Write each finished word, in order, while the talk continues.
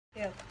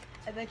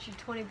I bet you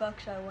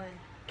 $20 I win.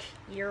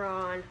 You're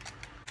on.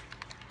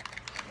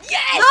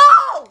 Yes!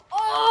 No!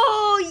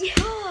 Oh, yeah.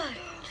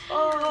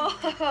 Oh,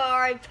 all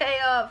right, pay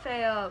up,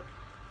 pay up.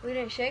 We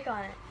didn't shake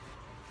on it.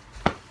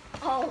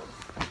 Oh.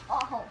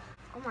 Oh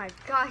my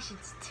gosh,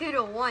 it's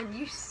 2-1.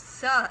 You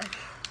suck.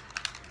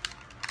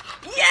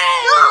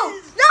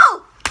 Yes!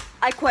 No!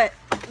 I quit.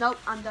 Nope,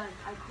 I'm done.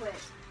 I quit.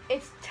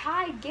 It's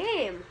tied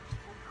game.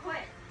 I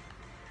quit.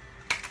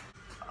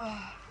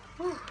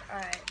 All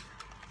right.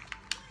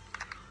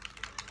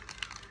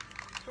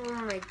 Oh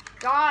my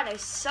god, I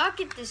suck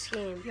at this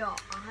game. Yo,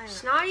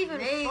 it's not even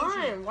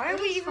fun. Why are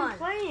we even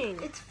playing?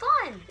 It's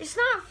fun. It's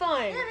not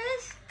fun. Yeah, it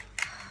is.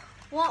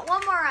 One more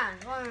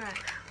round. One more round.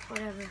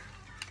 Whatever.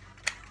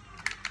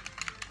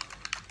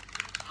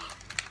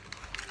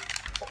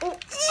 Oh,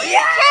 are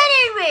you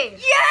kidding me?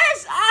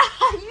 Yes!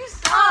 Ah, you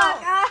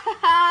suck!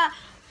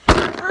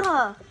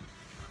 Ah.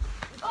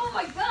 Oh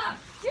my god!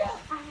 Yeah!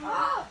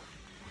 Ah.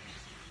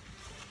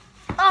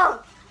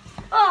 Oh!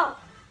 Oh!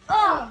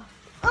 Oh!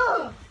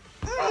 Oh!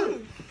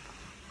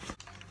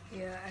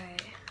 Yeah,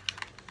 alright.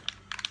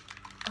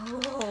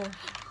 Oh.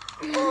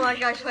 Oh my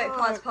gosh, wait,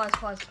 pause.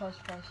 What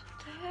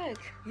the heck?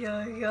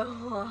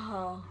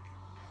 Yo.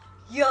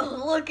 Yo,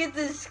 look at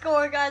this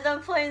score, guys.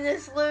 I'm playing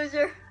this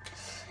loser.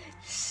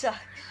 Sucks.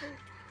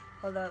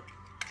 Hold up.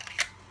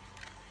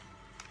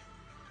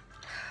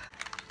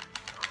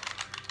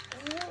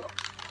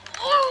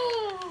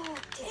 Oh,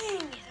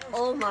 dang it.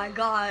 Oh my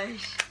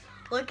gosh.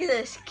 Look at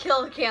this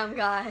kill cam,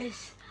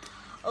 guys.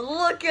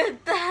 Look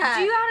at that.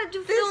 Do you have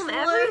to film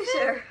everything?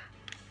 Loser.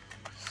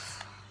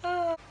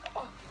 Oh,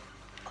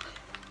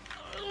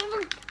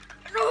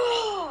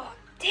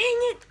 dang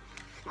it.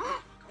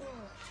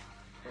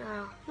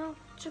 No,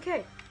 it's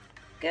okay.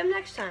 Get him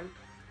next time.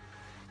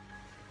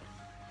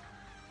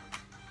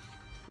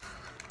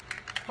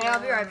 Hey, I'll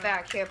be right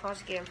back. Here, pause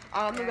the game.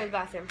 I'm gonna go to the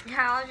bathroom.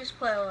 Yeah, I'll just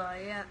play a little,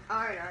 yeah.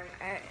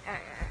 Alright.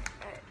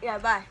 Yeah,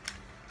 bye.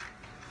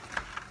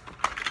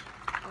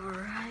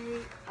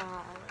 Alright,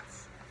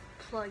 let's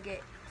plug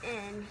it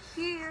in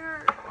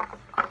here.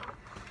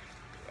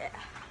 Yeah.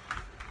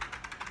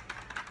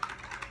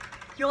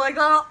 Yo, I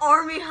got an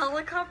army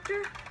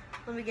helicopter.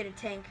 Let me get a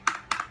tank.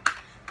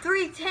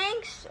 3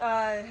 tanks.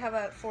 How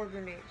about 4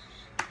 grenades?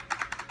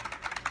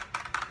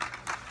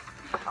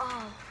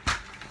 Oh.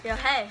 Yo,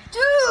 hey.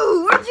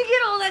 Dude, where'd you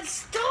get all that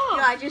stuff?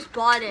 Yeah, I just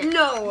bought it.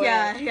 No way.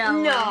 Yeah.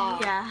 No.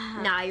 Yeah.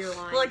 Nah, you're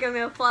lying. Look, I'm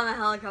gonna fly my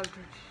helicopter.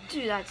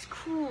 Dude, that's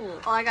cool.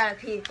 Oh, I gotta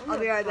pee. I'll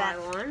be right back.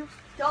 One.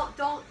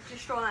 Don't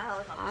destroy my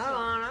helicopter. I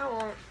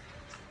won't.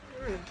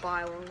 I'm gonna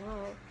buy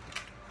one.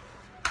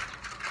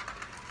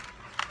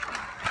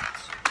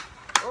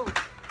 Oh.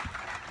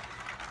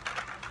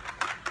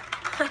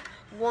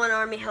 1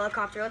 army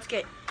helicopter. Let's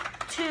get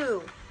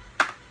 2.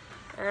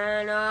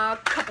 And a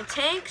couple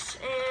tanks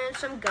and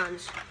some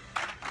guns.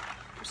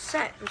 I'm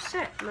set.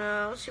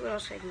 Now, let's see what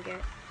else I can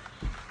get.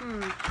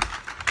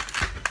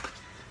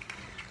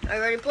 Are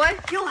you ready to play?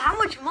 Yo, how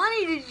much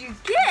money did you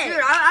get?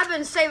 Dude, I've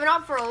been saving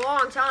up for a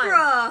long time. Bro.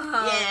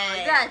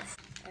 Yeah. That's...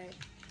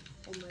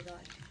 Oh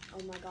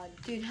my god.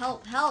 Dude,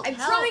 help. I'm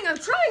trying.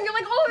 You're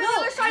like all over the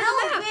other side of the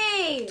map.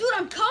 Me. Dude,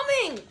 I'm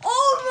coming.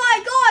 Oh my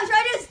gosh,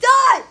 I just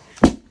died.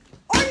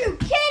 Are you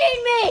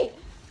kidding me?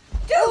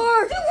 Dude, what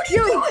are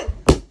you doing?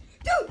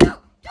 Dude.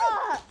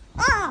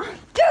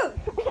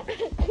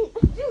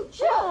 Dude,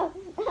 chill.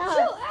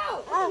 Chill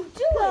out. What are you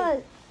doing?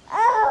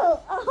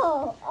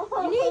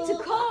 You need to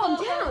calm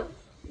down.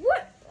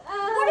 What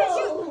did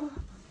you...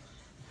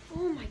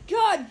 Oh my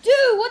god,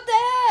 dude, what the